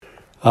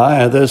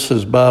Hi, this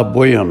is Bob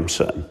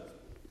Williamson.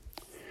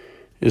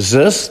 Is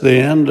this the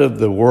end of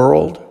the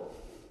world?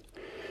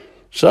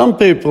 Some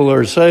people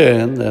are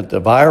saying that the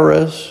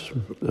virus,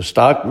 the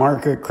stock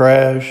market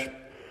crash,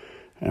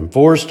 and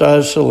forced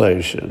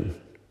isolation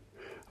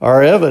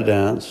are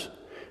evidence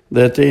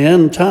that the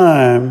end of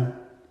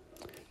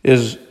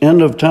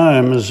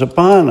time is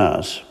upon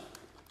us.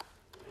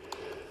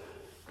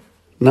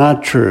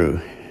 Not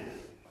true.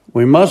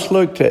 We must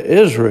look to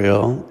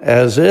Israel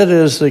as it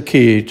is the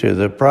key to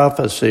the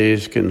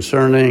prophecies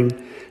concerning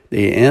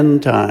the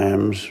end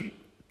times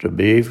to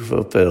be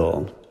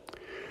fulfilled.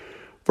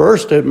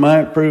 First, it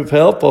might prove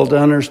helpful to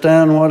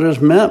understand what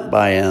is meant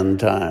by end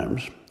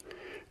times,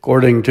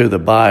 according to the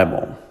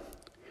Bible.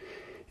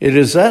 It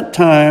is that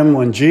time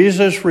when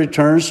Jesus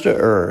returns to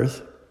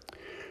earth,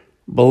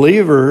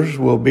 believers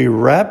will be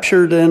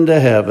raptured into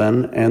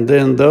heaven, and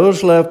then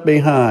those left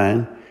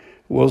behind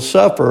will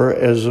suffer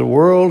as the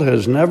world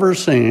has never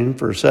seen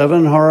for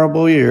 7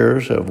 horrible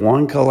years of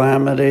one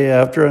calamity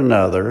after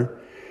another,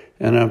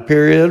 in a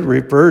period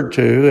referred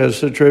to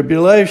as the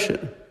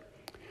tribulation.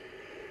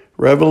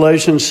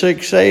 Revelation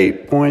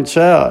 6:8 points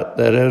out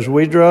that as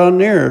we draw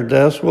near,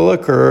 death will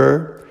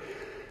occur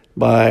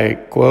by,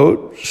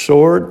 quote,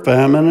 sword,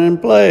 famine,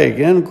 and plague,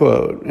 end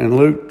quote. In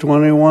Luke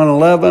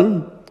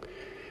 21:11,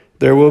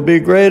 there will be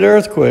great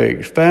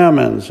earthquakes,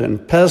 famines,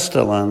 and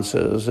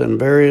pestilences in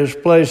various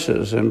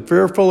places, and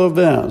fearful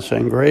events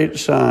and great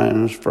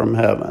signs from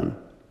heaven.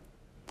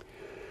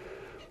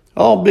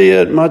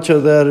 Albeit much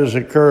of that is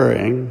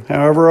occurring,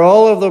 however,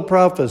 all of the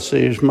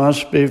prophecies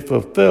must be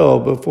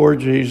fulfilled before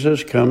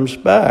Jesus comes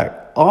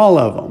back. All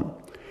of them.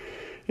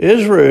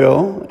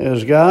 Israel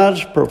is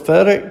God's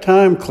prophetic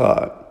time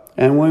clock,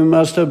 and we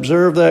must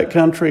observe that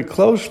country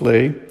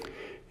closely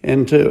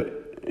in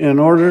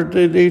order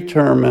to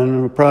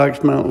determine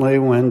approximately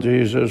when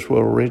Jesus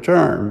will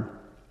return.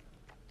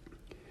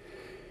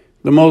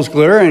 The most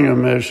glaring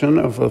omission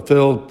of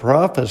fulfilled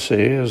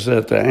prophecy is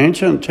that the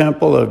ancient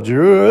temple of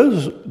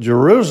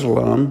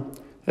Jerusalem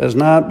has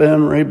not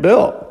been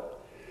rebuilt.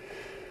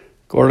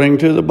 According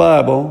to the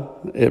Bible,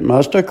 it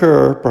must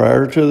occur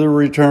prior to the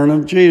return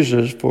of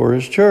Jesus for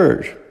his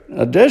church.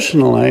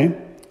 Additionally,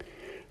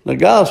 the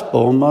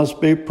gospel must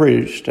be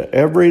preached to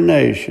every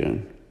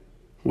nation,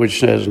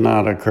 which has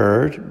not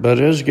occurred, but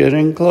is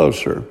getting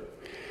closer.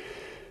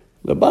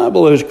 The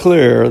Bible is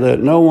clear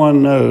that no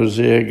one knows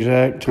the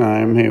exact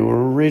time he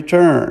will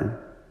return,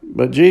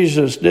 but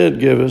Jesus did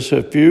give us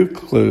a few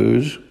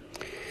clues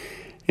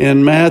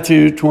in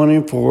Matthew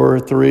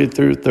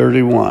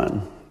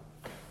 24:3-31.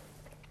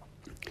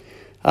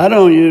 I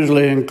don't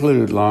usually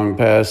include long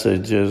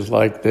passages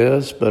like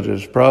this, but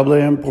it's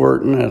probably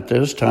important at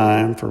this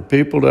time for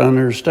people to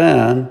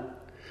understand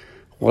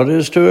what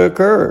is to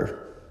occur.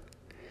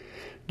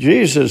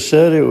 Jesus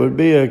said it would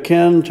be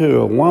akin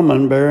to a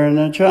woman bearing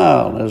a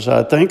child. As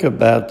I think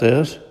about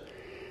this,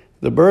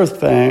 the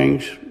birth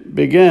pangs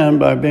began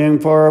by being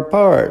far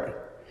apart,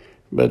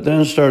 but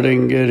then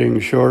starting getting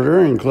shorter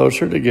and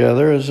closer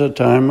together as the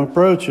time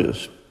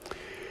approaches.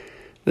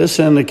 This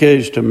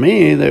indicates to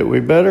me that we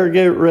better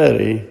get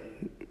ready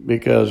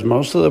because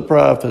most of the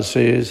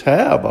prophecies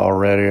have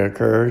already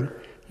occurred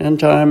and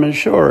time is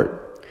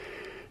short.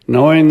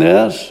 Knowing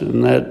this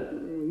and that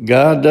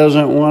God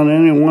doesn't want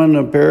anyone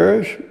to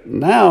perish,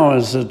 now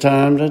is the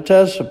time to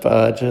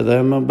testify to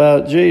them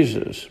about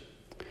Jesus.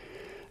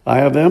 I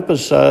have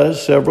emphasized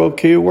several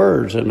key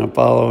words in the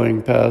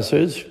following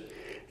passage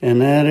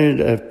and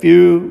added a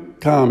few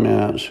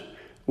comments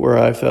where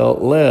I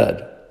felt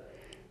led.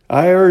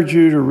 I urge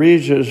you to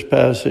read this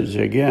passage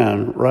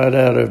again right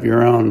out of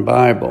your own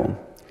Bible.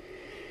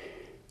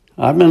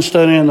 I've been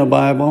studying the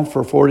Bible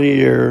for 40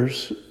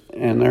 years,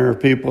 and there are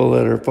people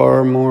that are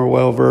far more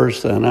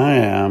well-versed than I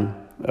am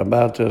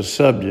about this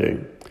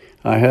subject.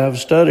 I have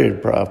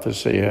studied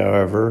prophecy,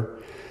 however,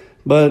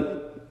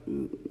 but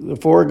the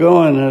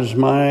foregoing is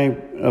my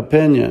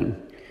opinion.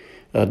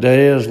 A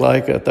day is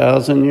like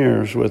 1,000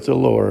 years with the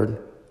Lord,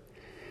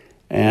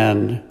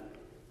 and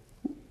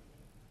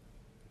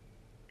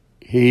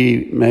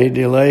he may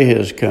delay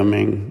his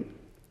coming,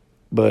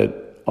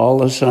 but all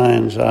the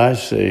signs I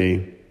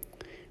see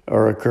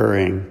are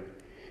occurring.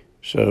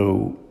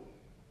 So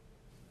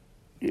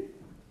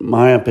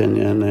my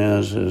opinion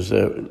is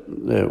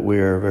that we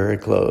are very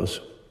close.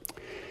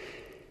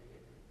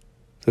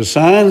 The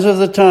signs of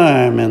the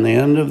time and the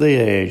end of the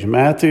age.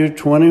 Matthew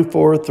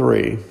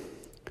 24:3.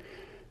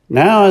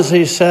 Now as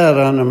he sat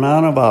on the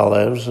Mount of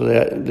Olives,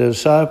 the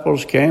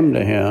disciples came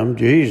to him,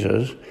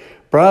 Jesus,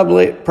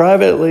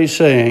 privately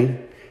saying,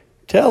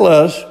 "Tell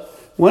us,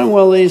 when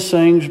will these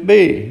things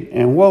be?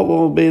 And what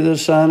will be the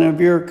sign of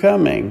your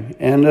coming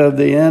and of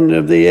the end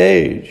of the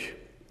age?"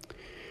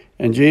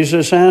 And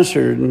Jesus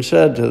answered and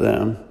said to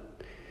them,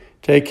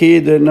 "Take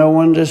heed that no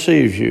one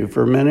deceives you,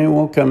 for many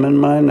will come in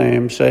my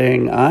name,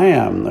 saying, 'I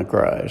am the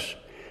Christ,'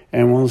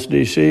 and will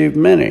deceive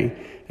many.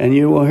 And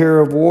you will hear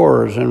of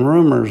wars and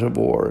rumors of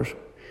wars.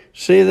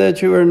 See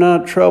that you are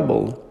not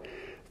troubled,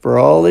 for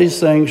all these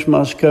things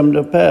must come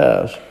to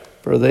pass,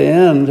 for the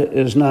end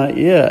is not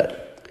yet.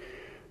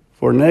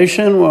 For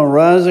nation will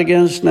rise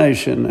against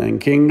nation, and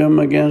kingdom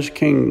against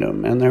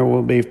kingdom, and there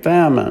will be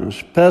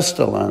famines,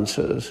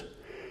 pestilences,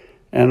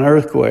 and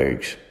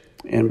earthquakes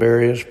in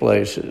various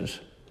places.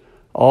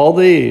 All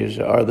these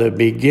are the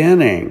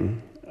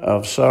beginning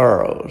of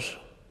sorrows.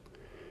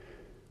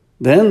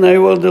 Then they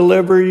will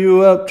deliver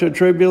you up to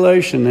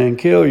tribulation and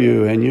kill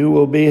you, and you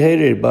will be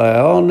hated by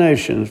all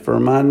nations for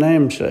my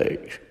name's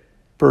sake,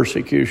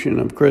 persecution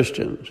of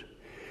Christians.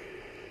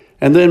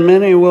 And then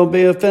many will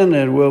be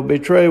offended, will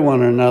betray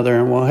one another,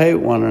 and will hate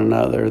one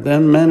another.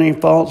 Then many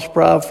false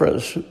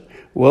prophets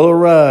will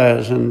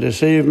arise and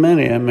deceive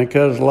many, and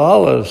because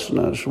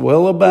lawlessness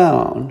will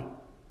abound,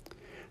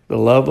 the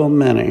love of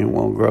many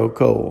will grow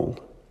cold.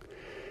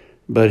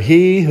 But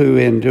he who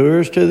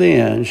endures to the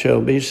end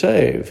shall be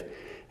saved.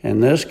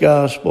 And this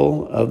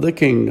gospel of the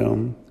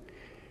kingdom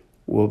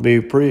will be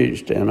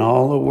preached in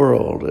all the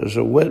world as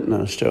a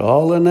witness to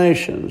all the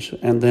nations,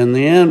 and then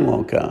the end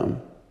will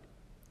come.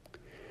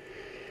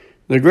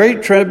 The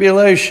great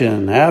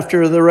tribulation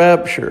after the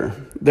rapture.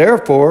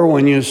 Therefore,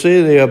 when you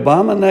see the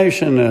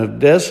abomination of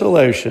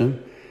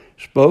desolation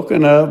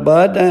spoken of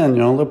by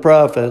Daniel the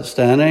prophet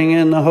standing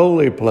in the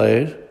holy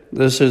place,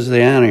 this is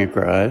the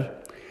Antichrist,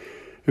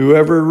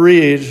 whoever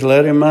reads,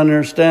 let him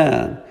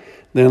understand.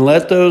 Then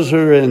let those who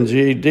are in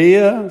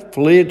Judea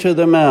flee to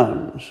the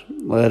mountains.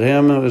 Let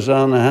him who is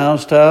on the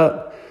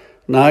housetop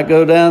not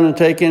go down and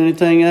take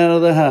anything out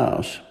of the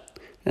house.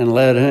 And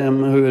let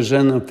him who is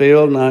in the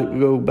field not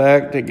go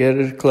back to get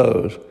his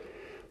clothes.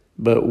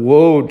 But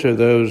woe to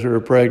those who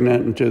are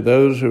pregnant and to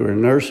those who are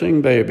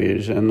nursing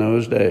babies in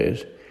those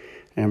days.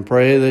 And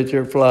pray that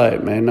your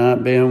flight may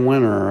not be in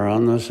winter or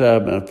on the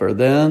Sabbath, for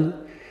then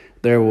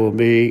there will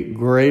be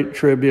great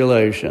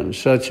tribulation,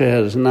 such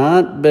as has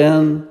not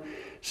been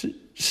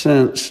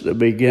since the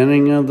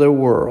beginning of the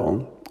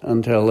world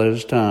until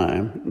his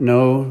time,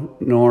 no,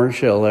 nor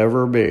shall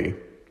ever be.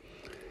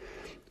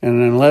 And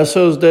unless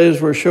those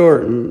days were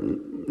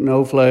shortened,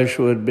 no flesh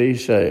would be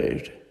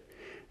saved.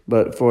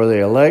 But for the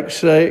elect's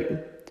sake,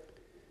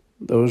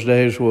 those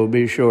days will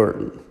be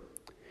shortened.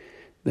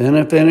 Then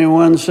if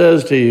anyone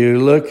says to you,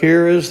 look,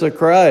 here is the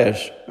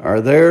Christ,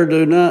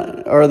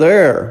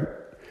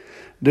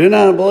 do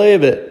not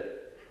believe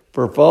it.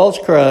 For false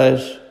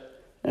Christs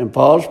and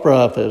false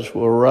prophets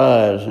will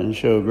rise and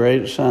show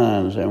great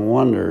signs and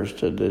wonders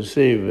to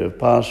deceive, if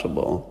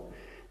possible,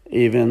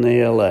 even the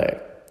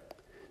elect.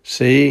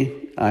 See,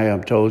 I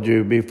have told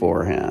you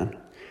beforehand.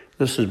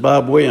 This is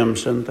Bob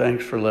Williamson.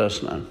 Thanks for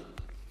listening.